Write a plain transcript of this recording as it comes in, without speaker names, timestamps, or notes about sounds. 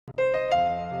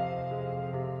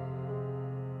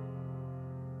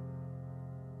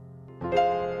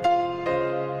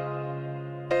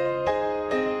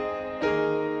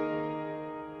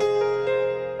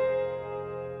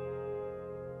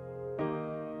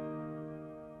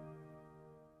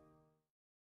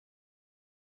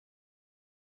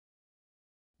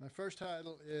My first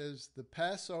title is The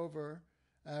Passover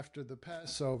After the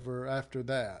Passover After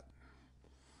That.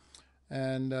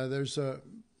 And there's a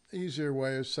easier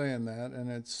way of saying that, and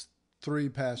it's three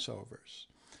Passovers.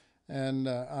 And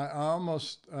I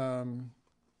almost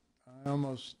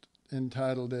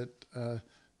entitled it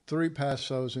Three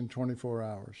Passos in 24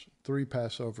 Hours. Three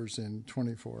Passovers in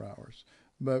 24 hours.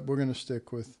 But we're going to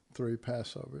stick with three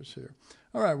Passovers here.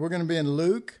 All right, we're going to be in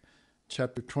Luke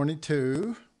chapter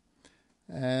 22.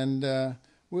 And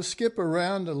we'll skip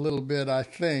around a little bit, I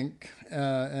think.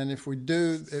 And if we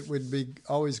do, it would be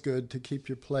always good to keep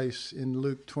your place in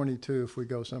Luke 22 if we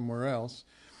go somewhere else.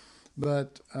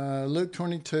 But Luke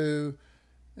 22,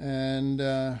 and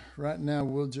right now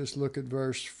we'll just look at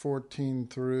verse 14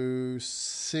 through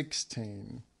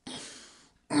 16.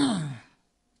 And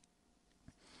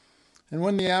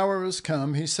when the hour was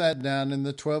come, he sat down, and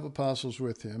the 12 apostles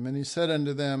with him. And he said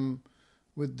unto them,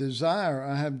 With desire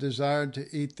I have desired to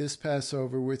eat this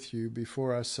Passover with you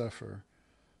before I suffer.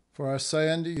 For I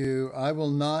say unto you, I will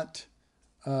not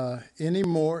any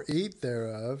more eat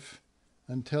thereof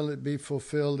until it be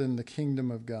fulfilled in the kingdom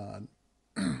of God.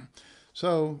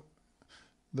 So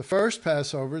the first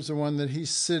Passover is the one that he's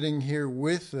sitting here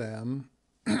with them,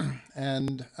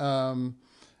 and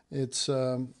it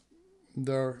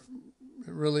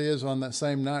really is on that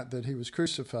same night that he was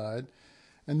crucified.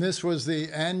 And this was the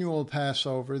annual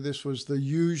Passover. This was the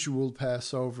usual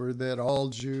Passover that all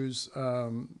Jews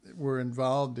were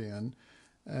involved in,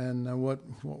 and what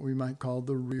we might call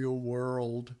the real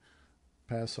world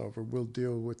Passover. We'll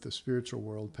deal with the spiritual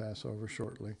world Passover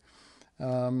shortly.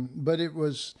 But it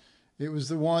was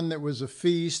the one that was a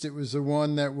feast. It was the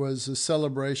one that was a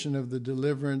celebration of the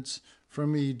deliverance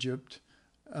from Egypt,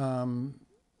 out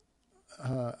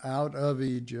of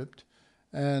Egypt.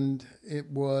 And it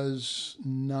was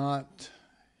not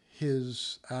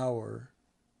his hour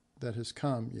that has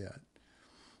come yet.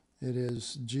 It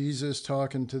is Jesus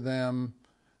talking to them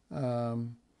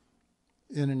in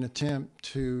an attempt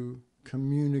to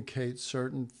communicate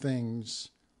certain things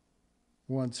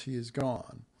once he is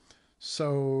gone.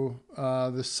 So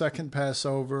the second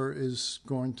Passover is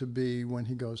going to be when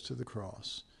he goes to the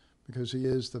cross, because he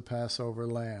is the Passover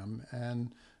lamb,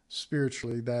 and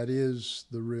spiritually, that is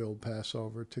the real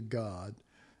Passover to God,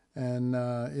 and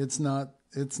it's not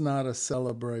a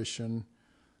celebration.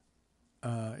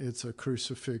 It's a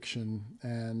crucifixion,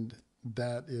 and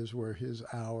that is where his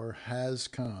hour has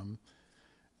come.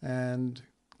 And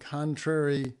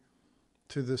contrary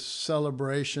to the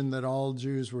celebration that all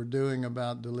Jews were doing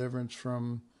about deliverance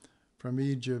from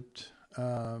Egypt,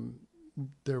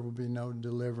 there will be no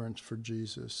deliverance for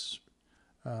Jesus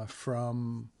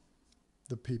from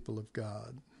the people of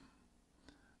God.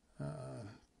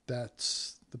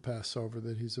 That's the Passover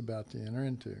that he's about to enter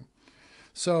into.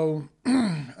 So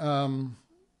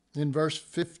in verse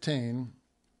 15,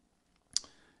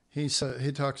 he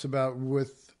talks about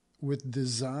with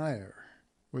desire.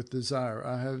 With desire,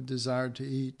 I have desired to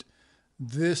eat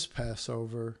this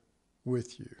Passover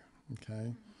with you.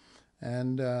 Okay,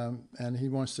 and he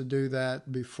wants to do that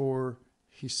before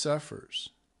he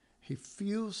suffers. He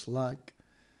feels like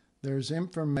there's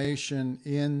information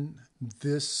in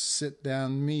this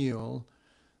sit-down meal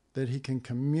that he can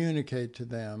communicate to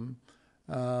them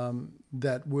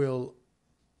that will,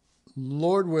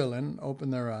 Lord willing,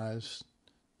 open their eyes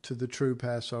to the true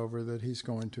Passover that he's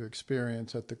going to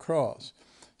experience at the cross.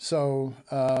 So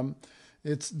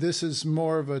this is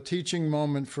more of a teaching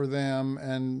moment for them,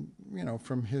 and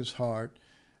from his heart,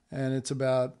 and it's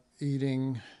about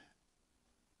eating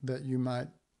that you might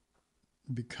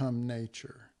become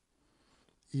nature.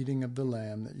 Eating of the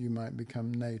lamb that you might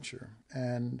become nature.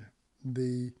 And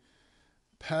the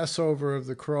Passover of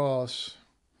the cross,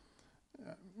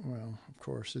 well, of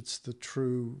course, it's the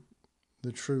true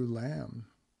lamb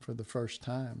for the first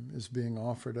time is being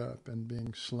offered up and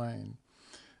being slain.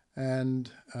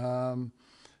 And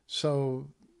so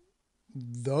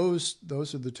those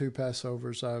are the two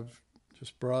Passovers I've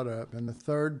just brought up. And the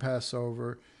third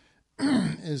Passover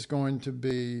is going to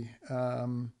be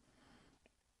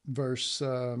verse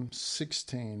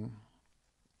 16.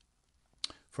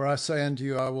 For I say unto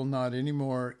you, I will not any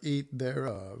more eat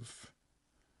thereof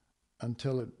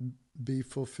until it be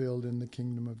fulfilled in the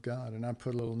kingdom of God. And I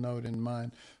put a little note in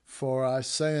mine. For I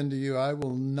say unto you, I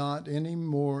will not any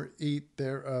more eat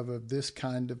thereof of this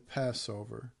kind of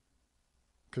Passover.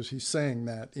 Because he's saying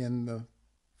that in the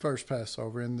first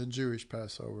Passover, in the Jewish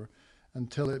Passover,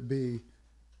 until it be,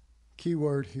 key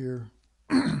word here,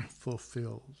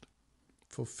 fulfilled.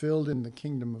 Fulfilled in the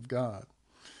kingdom of God.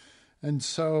 And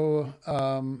so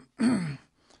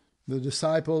the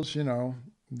disciples,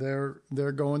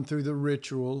 they're going through the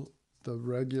ritual the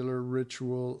regular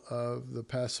ritual of the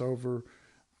Passover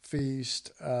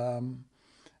feast.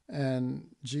 And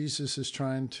Jesus is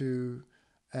trying to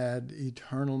add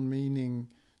eternal meaning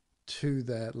to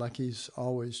that, like he's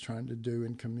always trying to do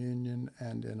in communion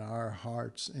and in our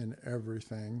hearts in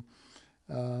everything.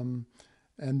 And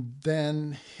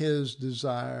then his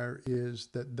desire is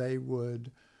that they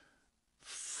would,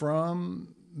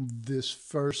 from this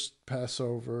first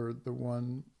Passover,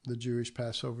 the Jewish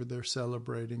Passover they're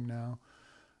celebrating now,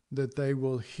 that they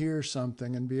will hear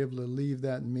something and be able to leave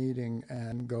that meeting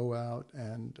and go out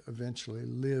and eventually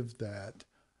live that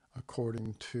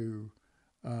according to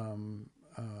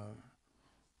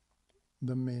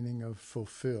the meaning of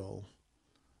fulfill,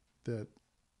 that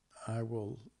I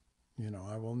will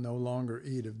no longer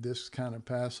eat of this kind of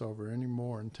Passover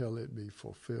anymore until it be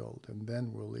fulfilled, and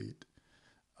then we'll eat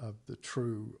of the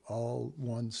true, all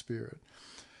one Spirit.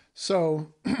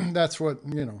 So that's what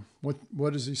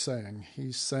is he saying?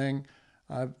 He's saying,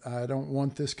 I don't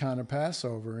want this kind of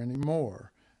Passover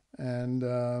anymore. And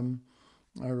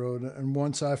I wrote, and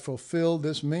once I fulfill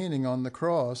this meaning on the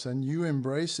cross, and you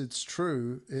embrace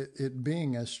it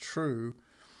being as true,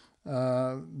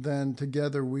 then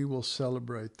together we will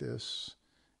celebrate this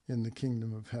in the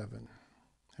kingdom of heaven.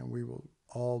 And we will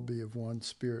all be of one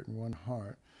spirit and one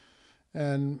heart.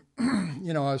 And,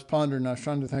 I was pondering, I was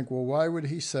trying to think, well, why would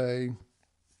he say,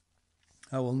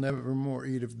 I will never more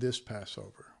eat of this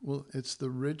Passover? Well, it's the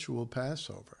ritual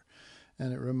Passover.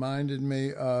 And it reminded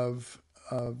me of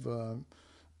the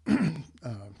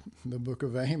book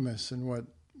of Amos and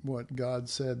what God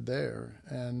said there.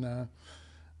 And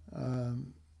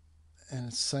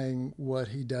it's saying what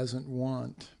he doesn't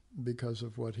want because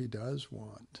of what he does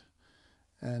want.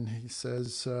 And he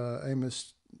says,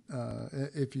 Amos,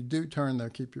 if you do turn there,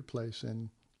 keep your place in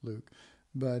Luke.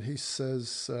 But he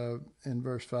says in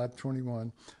verse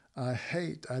 5:21, I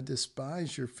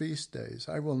despise your feast days.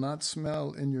 I will not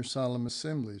smell in your solemn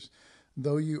assemblies.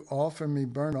 Though you offer me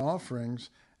burnt offerings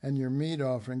and your meat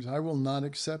offerings, I will not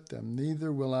accept them.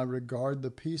 Neither will I regard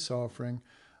the peace offering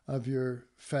of your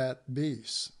fat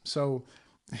beasts. So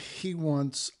he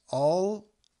wants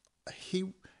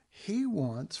he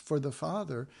wants, for the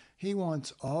Father, he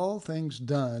wants all things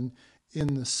done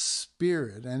in the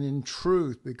Spirit and in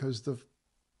truth, because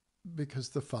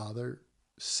the Father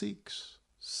seeks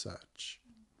such.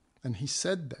 And he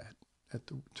said that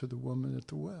to the woman at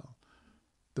the well.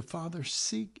 The Father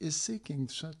is seeking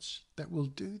such that will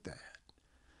do that.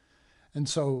 And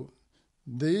so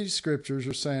these scriptures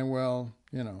are saying, well,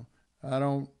 I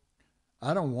don't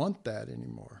want that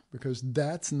anymore, because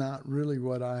that's not really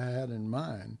what I had in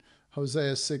mind.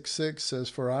 Hosea 6:6 says,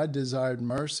 for I desired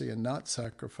mercy and not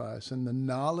sacrifice, and the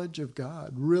knowledge of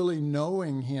God, really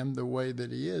knowing him the way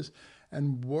that he is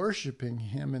and worshiping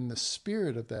him in the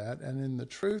spirit of that and in the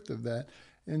truth of that,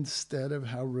 instead of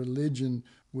how religion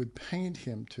would paint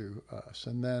him to us.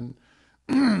 And then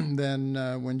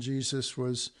when Jesus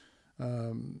was,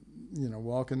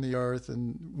 walking the earth,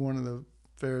 and one of the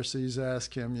Pharisees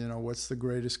asked him, what's the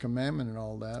greatest commandment and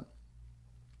all that?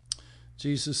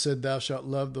 Jesus said, thou shalt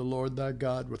love the Lord thy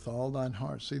God with all thine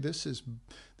heart. See, this is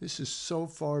so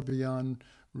far beyond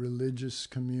religious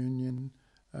communion,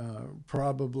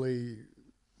 probably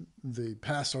the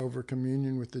Passover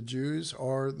communion with the Jews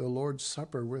or the Lord's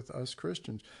Supper with us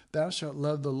Christians. Thou shalt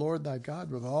love the Lord thy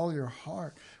God with all your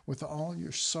heart, with all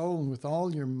your soul, and with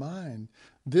all your mind.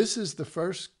 This is the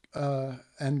first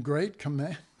and great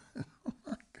commandment.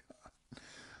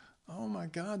 Oh my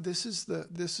God, this is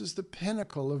the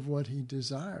pinnacle of what he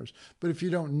desires. But if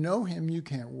you don't know him, you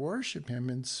can't worship him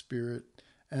in spirit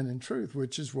and in truth,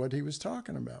 which is what he was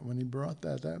talking about when he brought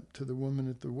that up to the woman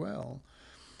at the well.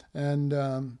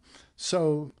 And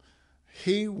so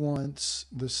he wants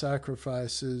the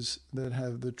sacrifices that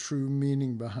have the true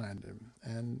meaning behind them.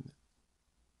 And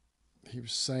he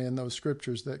was saying those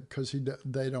scriptures that because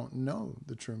they don't know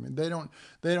the true meaning.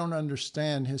 They don't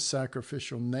understand his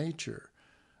sacrificial nature.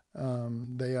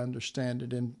 They understand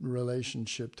it in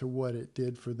relationship to what it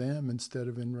did for them instead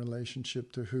of in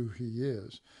relationship to who he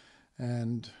is.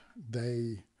 And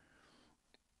they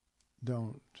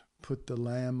don't put the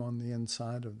lamb on the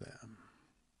inside of them.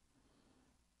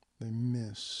 They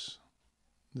miss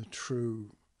the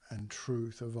true and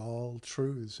truth of all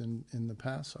truths in the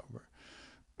Passover.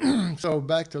 So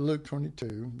back to Luke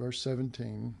 22, verse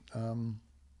 17.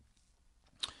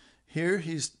 Here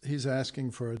he's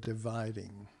asking for a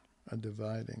dividing.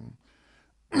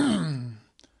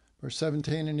 Verse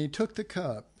 17, and he took the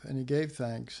cup and he gave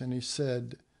thanks and he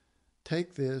said,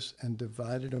 take this and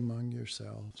divide it among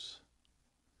yourselves.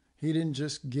 He didn't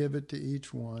just give it to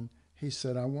each one. He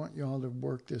said, I want y'all to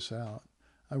work this out.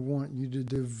 I want you to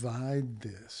divide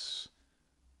this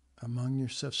among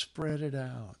yourselves. Spread it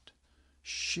out.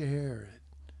 Share it.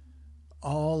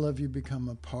 All of you become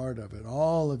a part of it.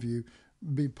 All of you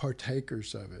be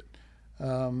partakers of it,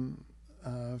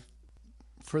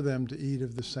 for them to eat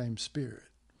of the same Spirit.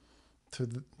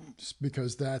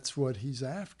 Because that's what he's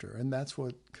after, and that's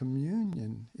what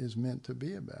communion is meant to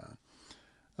be about.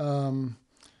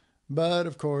 But,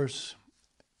 of course,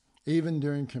 even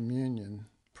during communion,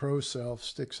 pro-self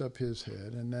sticks up his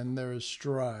head, and then there is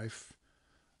strife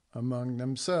among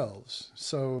themselves.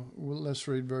 So let's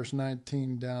read verse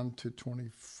 19 down to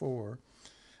 24.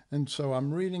 And so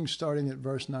I'm reading starting at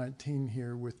verse 19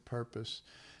 here with purpose.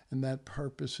 And that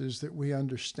purpose is that we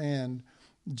understand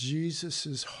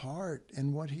Jesus's heart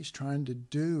and what he's trying to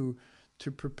do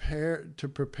to prepare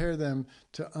them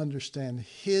to understand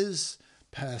his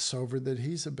Passover that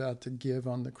he's about to give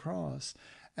on the cross.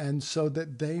 And so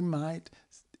that they might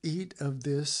eat of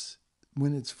this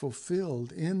when it's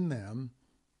fulfilled in them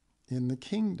in the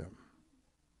kingdom,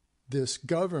 this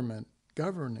government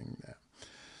governing them.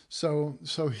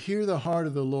 So hear the heart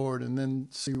of the Lord and then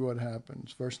see what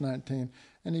happens. Verse 19,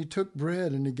 and he took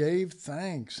bread and he gave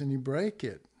thanks and he brake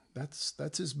it.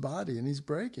 That's his body and he's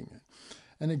breaking it.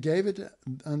 And he gave it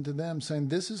unto them, saying,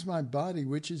 this is my body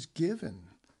which is given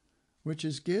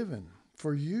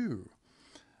for you.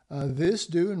 This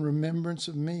do in remembrance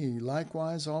of me.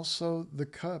 Likewise also the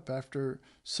cup after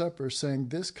supper, saying,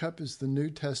 this cup is the New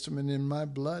Testament in my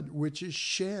blood, which is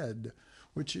shed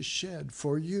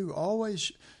for you.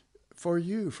 Always for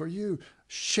you.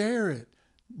 Share it.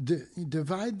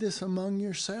 Divide this among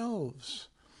yourselves.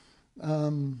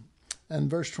 And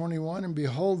verse 21, and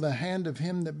behold, the hand of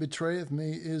him that betrayeth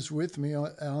me is with me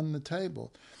on the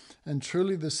table. And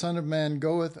truly the Son of Man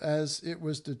goeth as it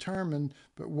was determined,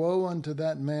 but woe unto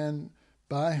that man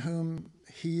by whom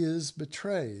he is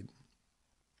betrayed.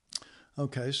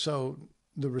 Okay, so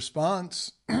the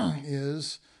response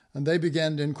is, and they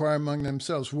began to inquire among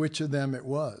themselves which of them it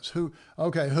was. Who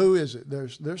is it?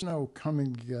 There's no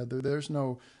coming together. There's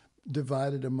no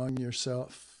divided among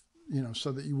yourself,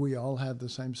 so that we all have the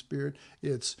same Spirit.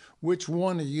 It's which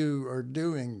one of you are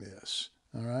doing this,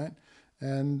 all right?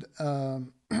 And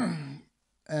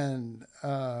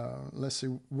let's see,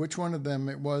 which one of them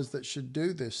it was that should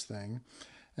do this thing.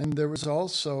 And there was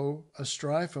also a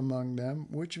strife among them,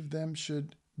 which of them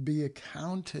should be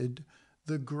accounted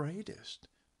the greatest.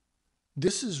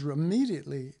 This is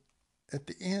immediately at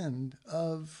the end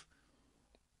of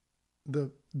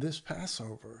this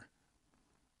Passover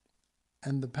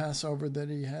and the Passover that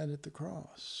he had at the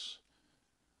cross.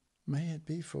 May it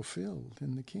be fulfilled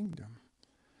in the kingdom.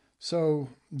 So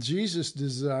Jesus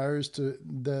desires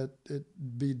that it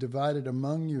be divided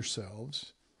among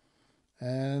yourselves,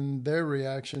 and their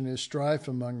reaction is strife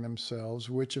among themselves,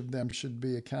 which of them should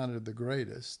be accounted the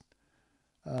greatest.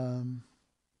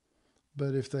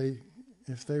 But if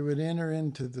they would enter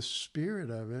into the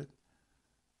spirit of it,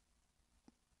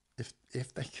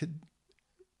 if they could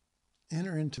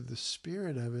enter into the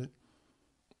spirit of it,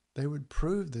 they would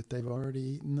prove that they've already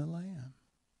eaten the lamb.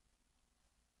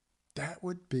 That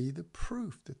would be the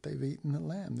proof that they've eaten the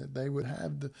lamb, that they would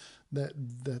have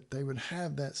that they would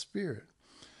have that spirit.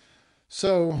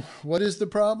 So, what is the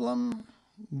problem?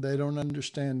 They don't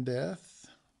understand death.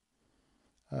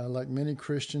 Like many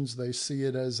Christians, they see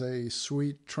it as a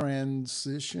sweet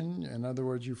transition. In other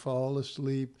words, you fall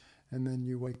asleep and then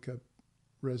you wake up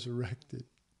resurrected.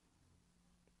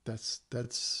 That's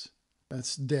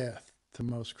death to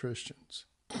most Christians.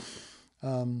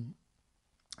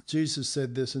 Jesus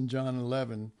said this in John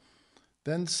 11.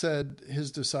 Then said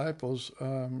his disciples,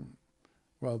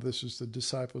 this is the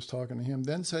disciples talking to him.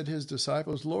 Then said his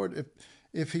disciples, Lord,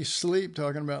 if he sleep,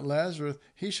 talking about Lazarus,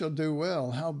 he shall do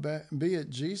well. Howbeit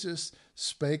Jesus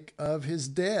spake of his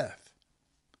death.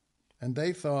 And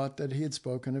they thought that he had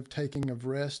spoken of taking of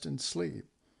rest and sleep.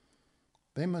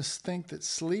 They must think that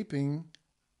sleeping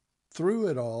through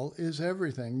it all is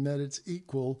everything, that it's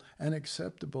equal and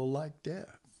acceptable like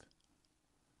death.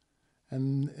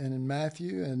 And in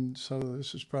Matthew, and so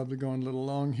this is probably going a little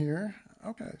long here.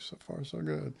 Okay, so far so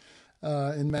good.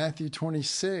 In Matthew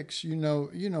 26, you know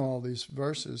all these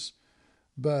verses,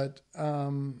 but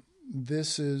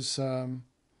this is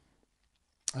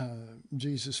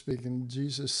Jesus speaking.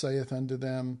 Jesus saith unto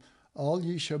them, all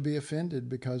ye shall be offended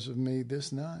because of me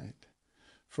this night.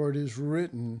 For it is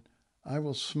written, I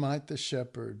will smite the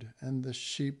shepherd and the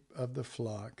sheep of the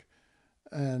flock,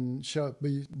 and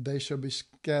they shall be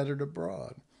scattered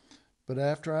abroad. But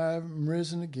after I am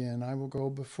risen again, I will go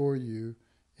before you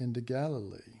into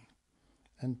Galilee.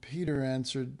 And Peter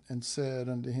answered and said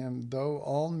unto him, Though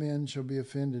all men shall be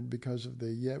offended because of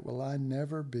thee, yet will I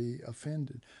never be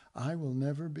offended. I will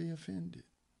never be offended.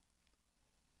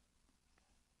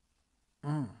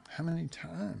 How many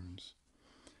times?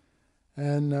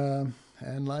 And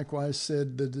likewise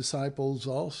said the disciples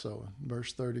also,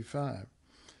 verse 35.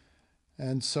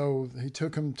 And so he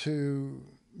took him to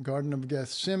Garden of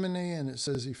Gethsemane, and it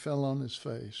says he fell on his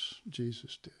face.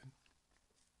 Jesus did.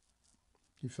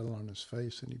 He fell on his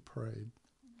face and he prayed.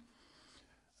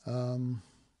 And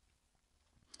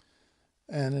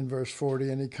in verse 40,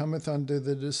 and he cometh unto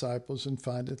the disciples and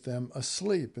findeth them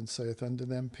asleep, and saith unto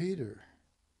them, Peter,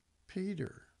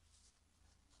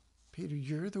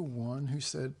 you're the one who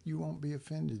said you won't be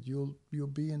offended. You'll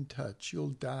be in touch. You'll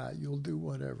die. You'll do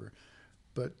whatever.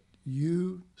 But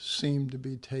you seem to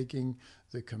be taking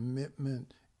the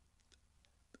commitment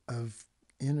of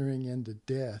entering into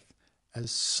death as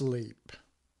sleep.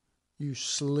 You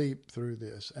sleep through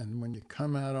this, and when you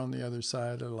come out on the other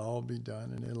side, it'll all be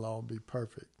done and it'll all be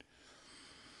perfect.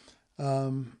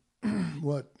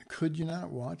 What, could you not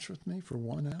watch with me for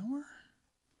 1 hour?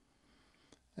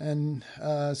 And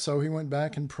so he went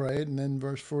back and prayed, and then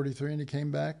verse 43, and he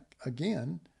came back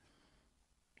again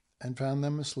and found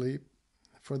them asleep,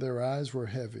 for their eyes were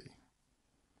heavy.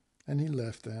 And he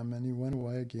left them, and he went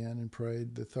away again and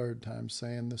prayed the third time,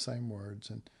 saying the same words.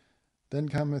 And then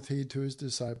cometh he to his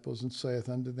disciples, and saith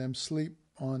unto them, Sleep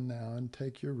on now, and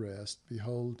take your rest.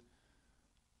 Behold,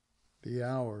 the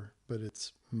hour, but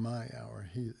it's my hour.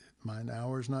 Mine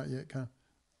hour's not yet come.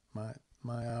 My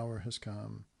hour has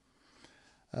come.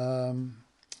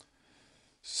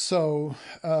 So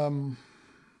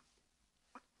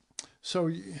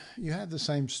you had the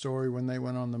same story when they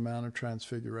went on the Mount of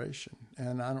Transfiguration,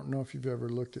 and I don't know if you've ever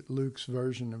looked at Luke's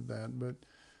version of that, but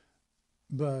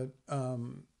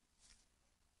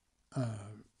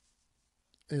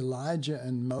Elijah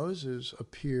and Moses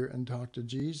appear and talk to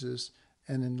Jesus,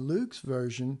 and in Luke's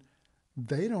version,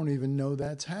 they don't even know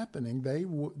that's happening. They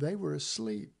were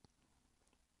asleep,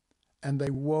 and they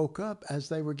woke up as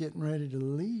they were getting ready to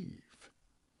leave.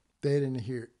 They didn't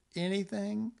hear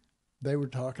anything. They were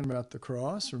talking about the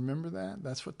cross. Remember that?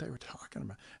 That's what they were talking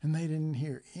about. And they didn't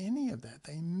hear any of that.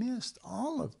 They missed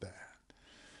all of that.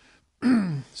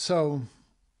 So,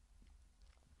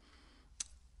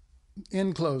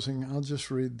 in closing, I'll just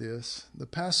read this. The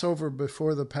Passover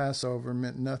before the Passover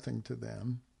meant nothing to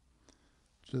them.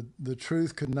 The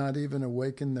truth could not even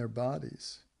awaken their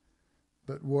bodies.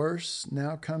 But worse,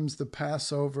 now comes the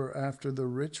Passover after the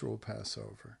ritual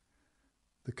Passover,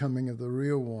 the coming of the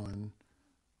real one,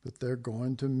 but they're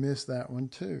going to miss that one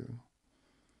too.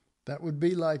 That would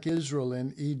be like Israel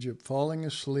in Egypt falling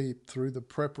asleep through the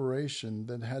preparation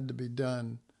that had to be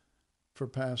done for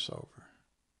Passover.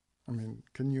 I mean,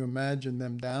 can you imagine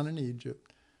them down in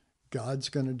Egypt? God's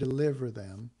going to deliver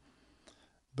them,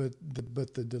 but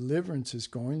the deliverance is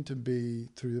going to be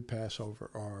through the Passover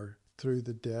or through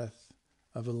the death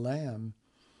of a lamb,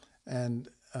 and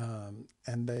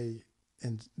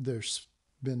there's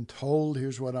been told,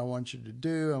 here's what I want you to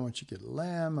do. I want you to get a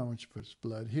lamb. I want you to put his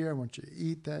blood here. I want you to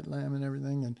eat that lamb and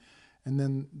everything. And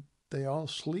then they all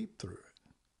sleep through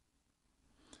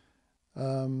it.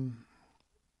 And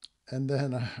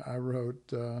then I wrote,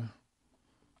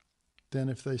 then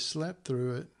if they slept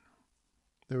through it,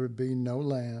 there would be no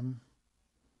lamb,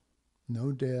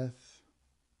 no death,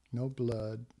 no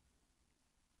blood,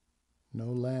 no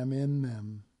lamb in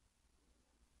them,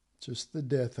 just the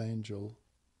death angel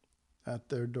at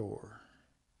their door.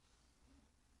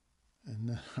 And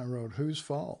then I wrote, whose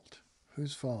fault?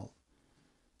 Whose fault?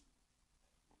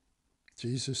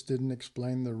 Jesus didn't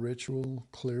explain the ritual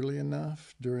clearly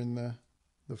enough during the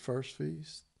first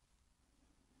feast?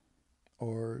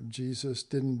 Or Jesus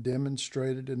didn't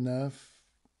demonstrate it enough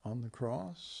on the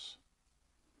cross?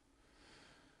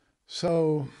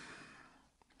 So,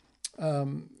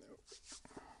 one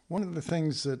of the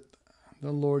things that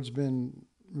the Lord's been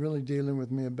really dealing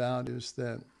with me about is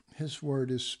that his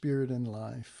word is spirit and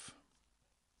life.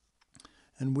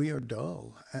 And we are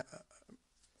dull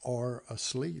or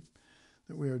asleep,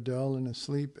 that we are dull and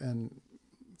asleep. And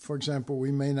for example,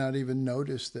 we may not even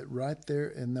notice that right there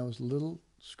in those little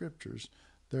scriptures,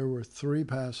 there were 3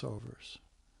 Passovers.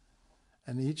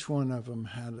 And each one of them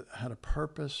had a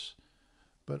purpose,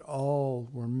 but all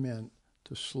were meant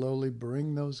to slowly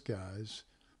bring those guys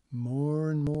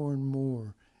more and more and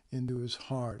more into his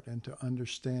heart and to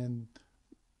understand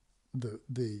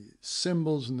the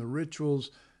symbols and the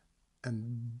rituals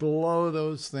and blow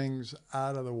those things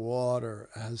out of the water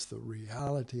as the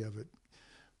reality of it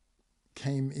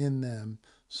came in them,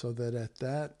 so that at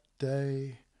that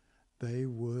day they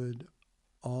would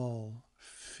all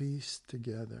feast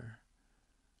together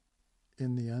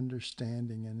in the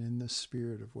understanding and in the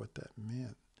spirit of what that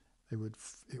meant. It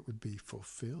would be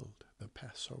fulfilled. The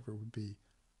Passover would be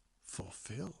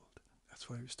fulfilled. That's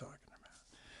what he was talking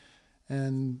about.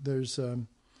 And there's an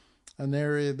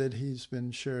area that he's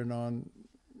been sharing on.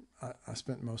 I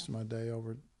spent most of my day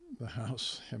over the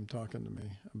house, him talking to me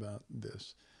about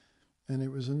this. And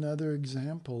it was another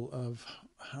example of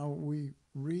how we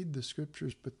read the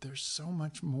scriptures, but there's so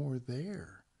much more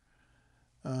there.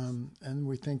 And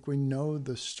we think we know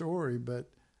the story, but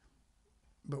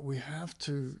we have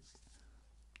to,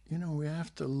 we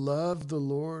have to love the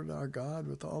Lord our God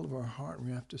with all of our heart.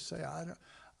 We have to say,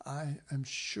 I am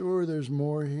sure there's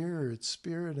more here. It's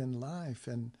spirit and life.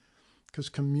 And because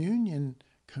communion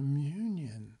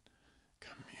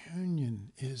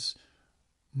is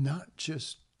not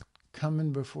just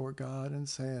coming before God and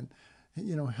saying,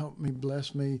 help me,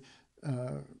 bless me,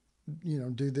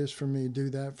 do this for me, do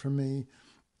that for me,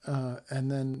 and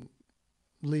then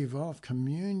leave off.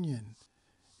 Communion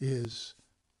is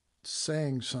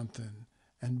saying something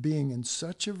and being in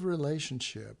such a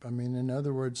relationship. I mean, in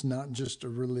other words, not just a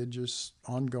religious,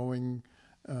 ongoing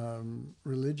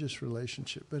religious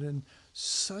relationship, but in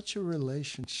such a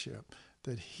relationship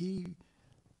that he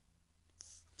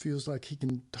feels like he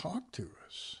can talk to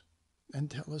us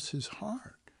and tell us his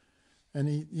heart. And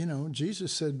he,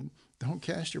 Jesus said, don't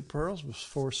cast your pearls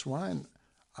before swine.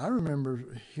 I remember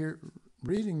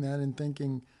reading that and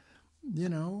thinking, he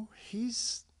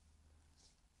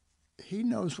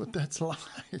knows what that's like.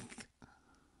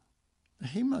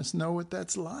 He must know what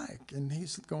that's like. And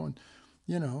he's going,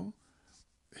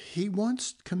 he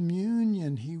wants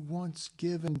communion. He wants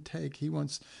give and take. He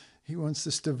wants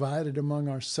this divided among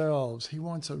ourselves. He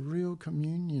wants a real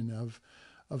communion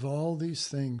of all these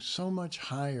things, so much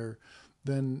higher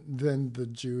than the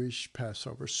Jewish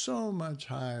Passover, so much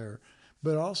higher,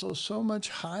 but also so much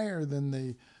higher than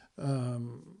the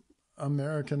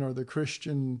American or the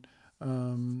Christian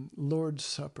Lord's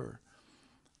Supper,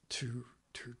 to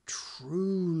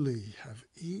truly have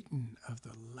eaten of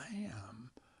the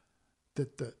lamb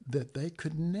that they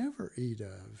could never eat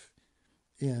of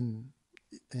in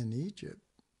Egypt,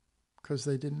 because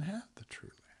they didn't have the true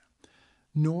lamb.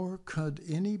 Nor could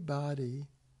anybody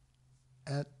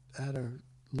at a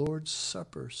Lord's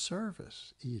Supper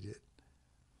service eat it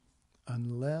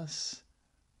unless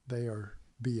they are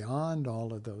beyond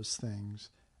all of those things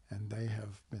and they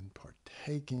have been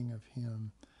partaking of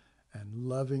him and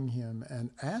loving him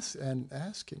and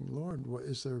asking, Lord, what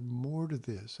is there more to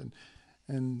this?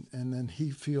 And then he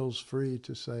feels free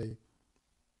to say,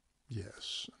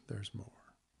 yes, there's more.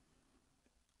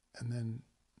 And then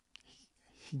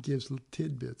he gives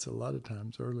tidbits a lot of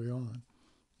times early on.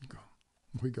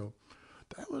 We go,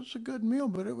 that was a good meal,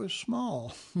 but it was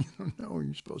small. No,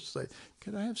 you're supposed to say,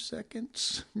 could I have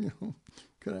seconds?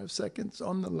 Could I have seconds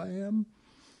on the lamb?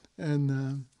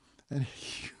 And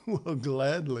he will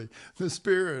gladly, the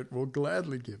Spirit will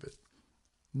gladly give it.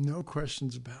 No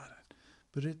questions about it.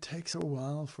 But it takes a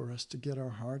while for us to get our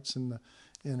hearts in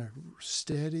a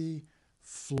steady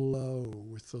flow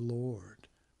with the Lord,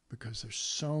 because there's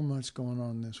so much going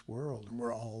on in this world, and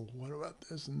we're all, what about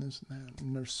this and this and that?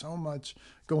 And there's so much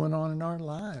going on in our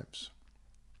lives.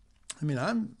 I mean,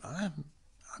 I'm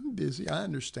busy. I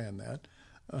understand that.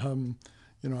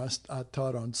 I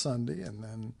taught on Sunday, and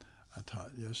then I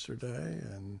taught yesterday,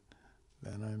 and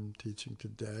then I'm teaching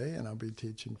today, and I'll be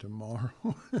teaching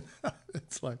tomorrow.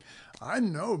 It's like, I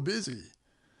know busy,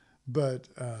 but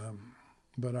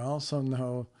I also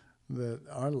know that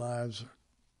our lives,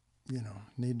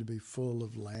 need to be full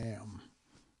of lamb.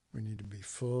 We need to be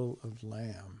full of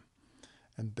lamb.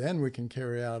 And then we can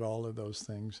carry out all of those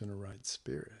things in a right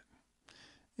spirit.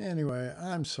 Anyway,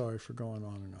 I'm sorry for going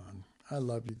on and on. I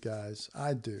love you guys.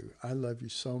 I do. I love you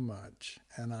so much.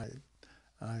 And I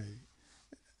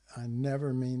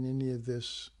never mean any of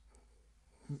this.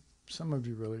 Some of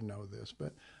you really know this,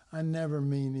 but I never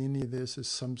mean any of this as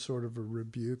some sort of a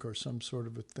rebuke or some sort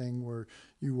of a thing where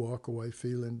you walk away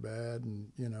feeling bad.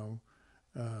 And,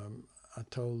 I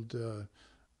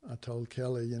told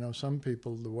Kelly, some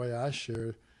people, the way I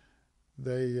share,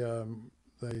 they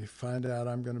find out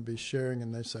I'm going to be sharing,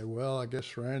 and they say, well, I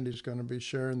guess Randy's going to be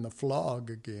sharing the flog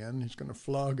again. He's going to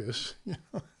flog us.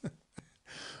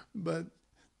 But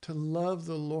to love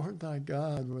the Lord thy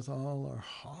God with all our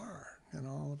heart and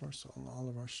all of our soul and all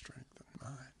of our strength and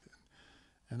mind.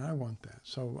 And I want that.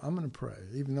 So I'm going to pray,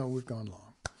 even though we've gone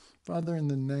long. Father, in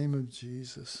the name of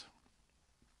Jesus,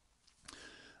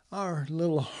 our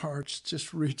little hearts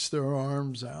just reach their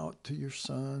arms out to your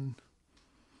Son.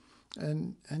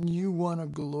 And you want to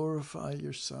glorify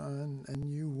your Son,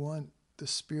 and you want the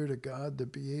Spirit of God to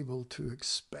be able to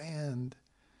expand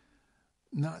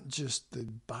not just the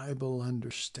Bible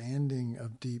understanding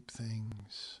of deep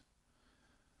things,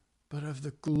 but of the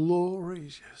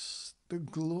glorious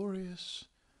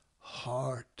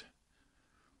heart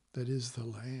that is the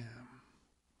Lamb.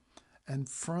 And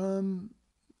from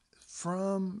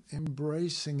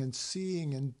embracing and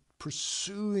seeing and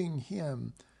pursuing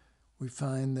him, we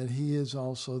find that he is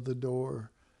also the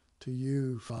door to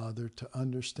you, Father, to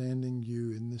understanding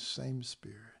you in this same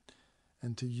Spirit,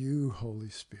 and to you,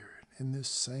 Holy Spirit, in this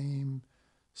same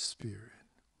Spirit.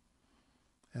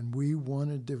 And we want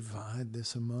to divide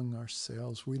this among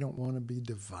ourselves. We don't want to be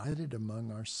divided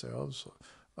among ourselves,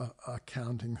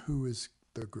 accounting who is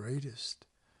the greatest.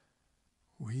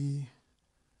 We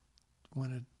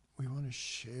want to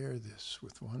share this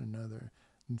with one another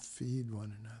and feed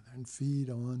one another and feed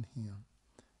on him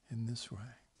in this way.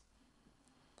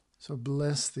 So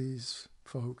bless these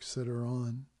folks that are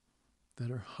on,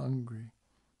 that are hungry,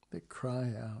 that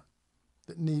cry out,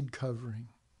 that need covering,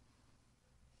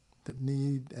 that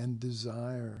need and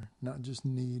desire, not just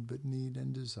need, but need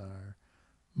and desire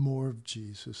more of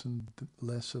Jesus and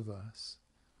less of us.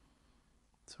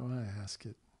 So I ask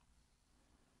it,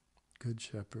 Good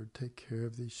Shepherd, take care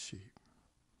of these sheep.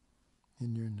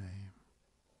 In your name,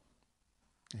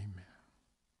 amen.